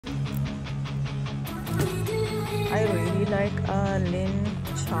like Lin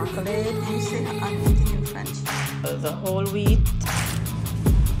chocolate. You say anything in French? The whole wheat.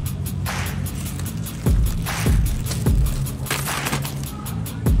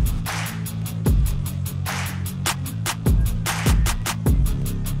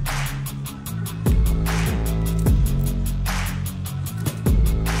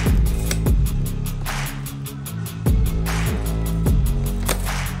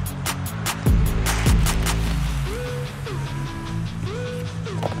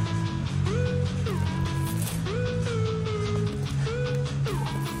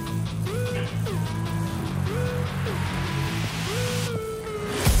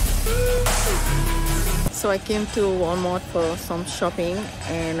 So I came to Walmart for some shopping,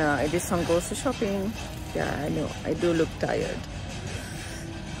 and I did some grocery shopping. Yeah, I know, I do look tired.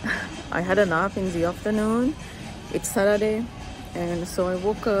 I had a nap in the afternoon. It's Saturday, and so I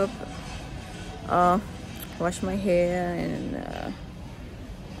woke up, washed my hair, and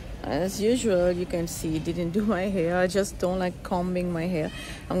as usual, you can see, didn't do my hair. I just don't like combing my hair.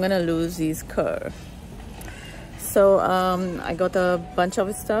 I'm gonna lose these curls. So I got a bunch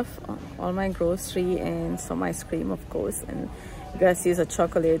of stuff, all my grocery and some ice cream, of course. And you guys see the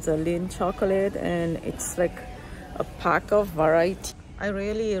chocolate, it's a Lin chocolate, and it's like a pack of variety. I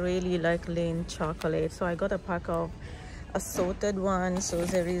really like Lin chocolate, so I got a pack of assorted ones. So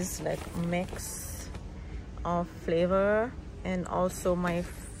there is like mix of flavor, and also my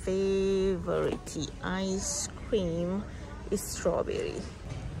favorite ice cream is strawberry.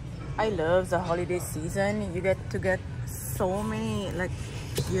 I love the holiday season. You get to get so many like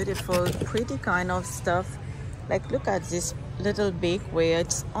beautiful, pretty kind of stuff. Like look at this little bakeware.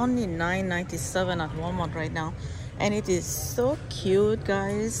 It's only $9.97 at Walmart right now, and it is so cute,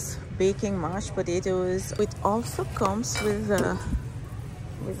 guys. Baking mashed potatoes. It also comes with a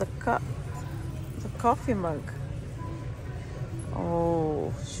cup, the coffee mug.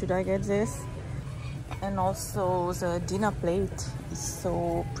 Oh, should I get this? And also the dinner plate is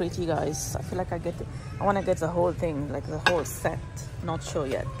so pretty, guys. I feel like I want to get the whole thing, like the whole set. Not sure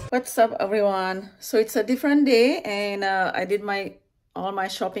yet. What's up, everyone? So it's a different day, and I did all my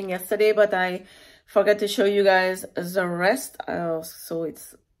shopping yesterday, but I forgot to show you guys the rest. So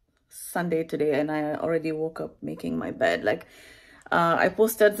it's Sunday today, and I already woke up making my bed. Like I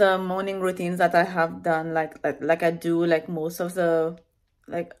posted the morning routines that I have done, like I do like most of the,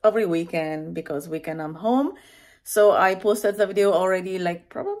 like every weekend, because weekend I'm home. So I posted the video already, like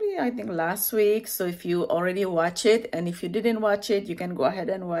probably I think last week. So if you already watch it, and if you didn't watch it, you can go ahead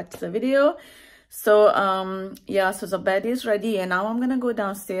and watch the video. So yeah, so the bed is ready, and now I'm gonna go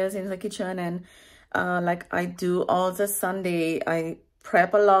downstairs in the kitchen, and like I do all the Sunday, I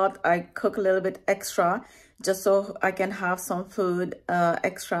prep a lot, I cook a little bit extra, just so I can have some food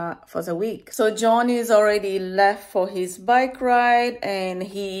extra for the week. So John is already left for his bike ride, and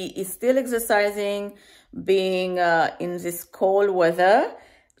he is still exercising, being in this cold weather.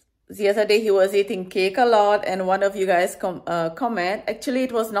 The other day he was eating cake a lot, and one of you guys comment, actually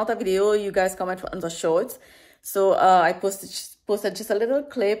it was not a video, you guys comment on the shorts. So I posted just a little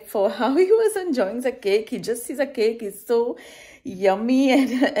clip for how he was enjoying the cake. He just sees the cake, it's so yummy,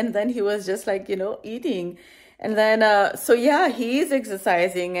 and then he was just like, you know, eating. And then so yeah, he is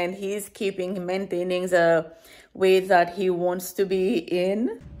exercising, and he's maintaining the weight that he wants to be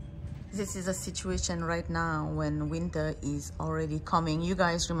in. This is a situation right now when winter is already coming. You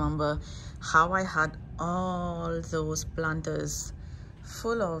guys remember how I had all those planters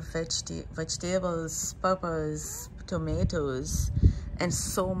full of vegetables, peppers, tomatoes, and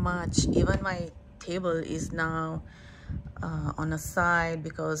so much. Even my table is now on a side,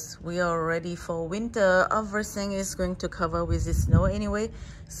 because we are ready for winter. Everything is going to cover with the snow anyway,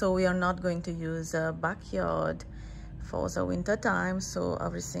 so we are not going to use a backyard for the winter time. So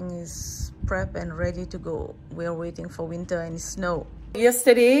everything is prep and ready to go. We are waiting for winter and snow.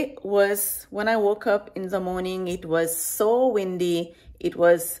 Yesterday was when I woke up in the morning, it was so windy, it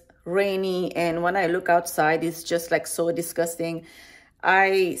was rainy, and when I look outside, it's just like so disgusting.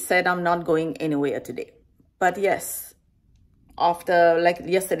 I said I'm not going anywhere today. But yes, after like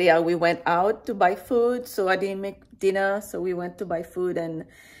yesterday, we went out to buy food, so I didn't make dinner, so we went to buy food and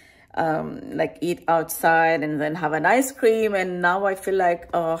like eat outside, and then have an ice cream. And now I feel like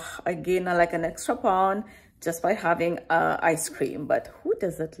I gained like an extra pound just by having ice cream. But who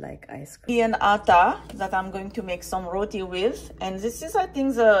doesn't like ice cream? And atta that I'm going to make some roti with, and this is, I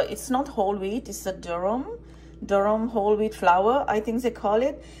think, it's not whole wheat, it's a Durham whole wheat flour, I think they call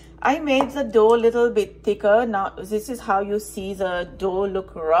it. I made the dough a little bit thicker. Now this is how you see the dough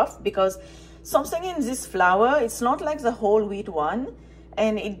look rough, because something in this flour, it's not like the whole wheat one,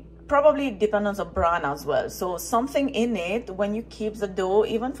 and it probably it depends on the brand as well. So something in it, when you keep the dough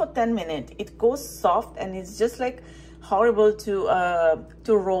even for 10 minutes, it goes soft and it's just like horrible to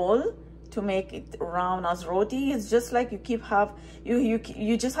roll, to make it round as roti. It's just like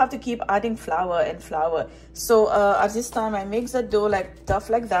you just have to keep adding flour and flour. So at this time I make the dough like tough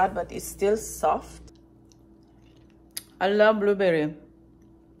like that, but it's still soft. I love blueberry.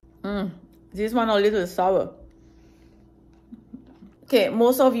 This one a little sour. Okay,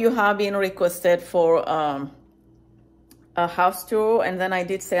 most of you have been requested for a house tour, and then I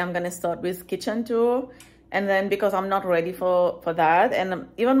did say I'm gonna start with kitchen tour, and then because I'm not ready for that, and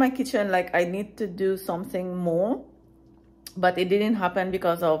even my kitchen, like I need to do something more, but it didn't happen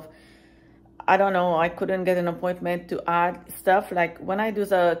because of, I don't know, I couldn't get an appointment to add stuff. Like when I do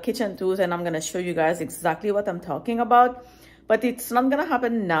the kitchen tours, and I'm gonna show you guys exactly what I'm talking about, but it's not gonna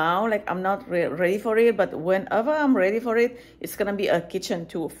happen now. Like I'm not ready for it, but whenever I'm ready for it, it's gonna be a kitchen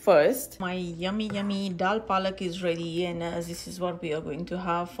tour first. My yummy dal palak is ready, and this is what we are going to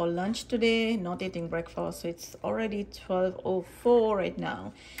have for lunch today. Not eating breakfast, so it's already 12:04 right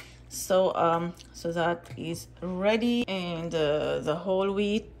now. So so that is ready, and the whole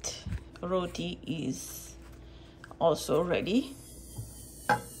wheat roti is also ready.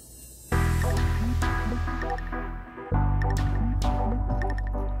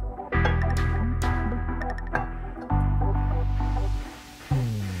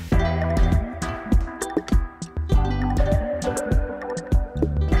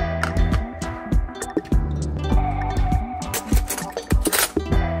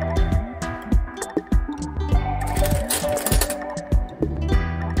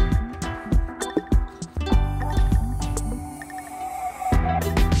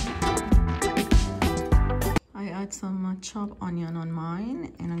 Some chopped onion on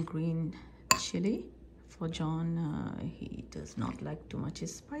mine and a green chili for John. He does not like too much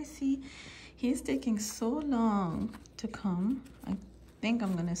spicy. He's taking so long to come. I think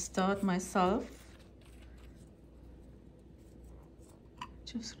I'm gonna start myself.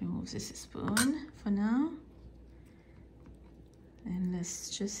 Just remove this spoon for now, and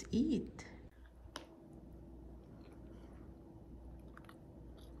let's just eat.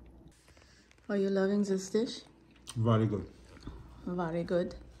 Are you loving this dish? Very good. Very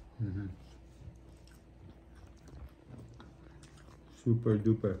good. Super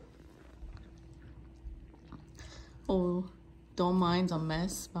duper. Oh, don't mind the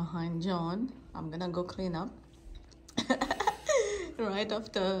mess behind John. I'm gonna go clean up right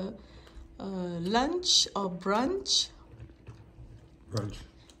after lunch or brunch. Brunch.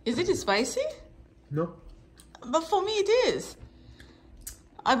 Is it spicy? No. But for me it is.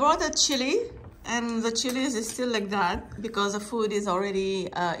 I brought a chili, and the chili is still like that because the food is already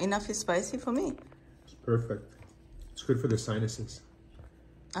enough spicy for me. It's perfect. It's good for the sinuses.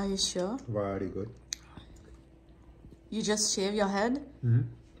 Are you sure? Very good. You just shave your head?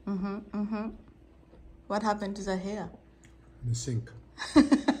 What happened to the hair? In the sink.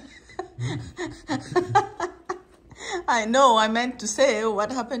 I know, I meant to say,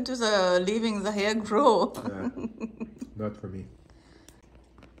 what happened to the leaving the hair grow? Not for me.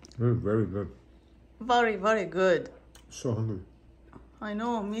 Very good. Very, very good. So hungry. I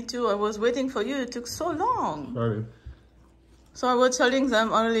know, me too. I was waiting for you. It took so long. Sorry. So I was telling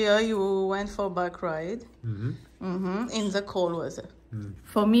them earlier you went for a bike ride. In the cold weather.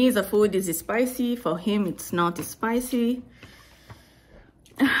 For me, the food is spicy. For him, it's not spicy.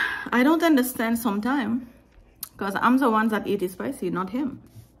 I don't understand sometimes, because I'm the one that eat spicy, not him.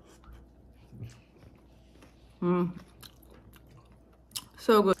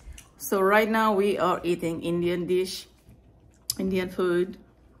 So good. So right now we are eating Indian dish, Indian food,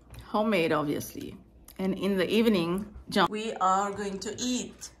 homemade obviously. And in the evening, we are going to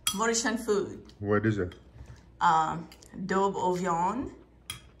eat Mauritian food. What is it? Daube au viande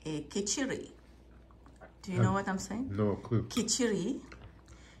et kichiri. Do you know what I'm saying? No clue. Kichiri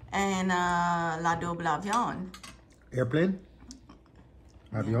and la daube la viande. Airplane?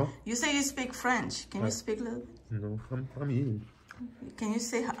 Avion? You say you speak French. Can you speak a little bit? No, I'm eating. Can you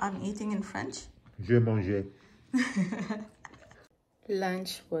say I'm eating in French? Je mangeais.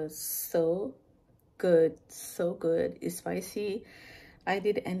 Lunch was so good, so good. It's spicy. I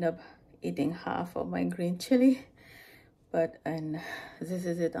did end up eating half of my green chili, and this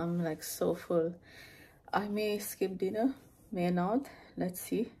is it. I'm like so full. I may skip dinner, may not. Let's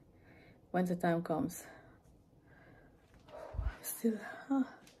see when the time comes. Still,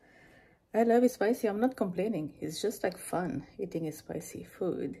 I love it spicy. I'm not complaining. It's just like fun eating spicy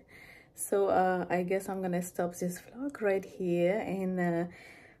food. So I guess I'm gonna stop this vlog right here, and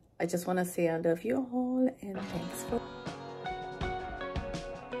I just want to say I love you all, and thanks for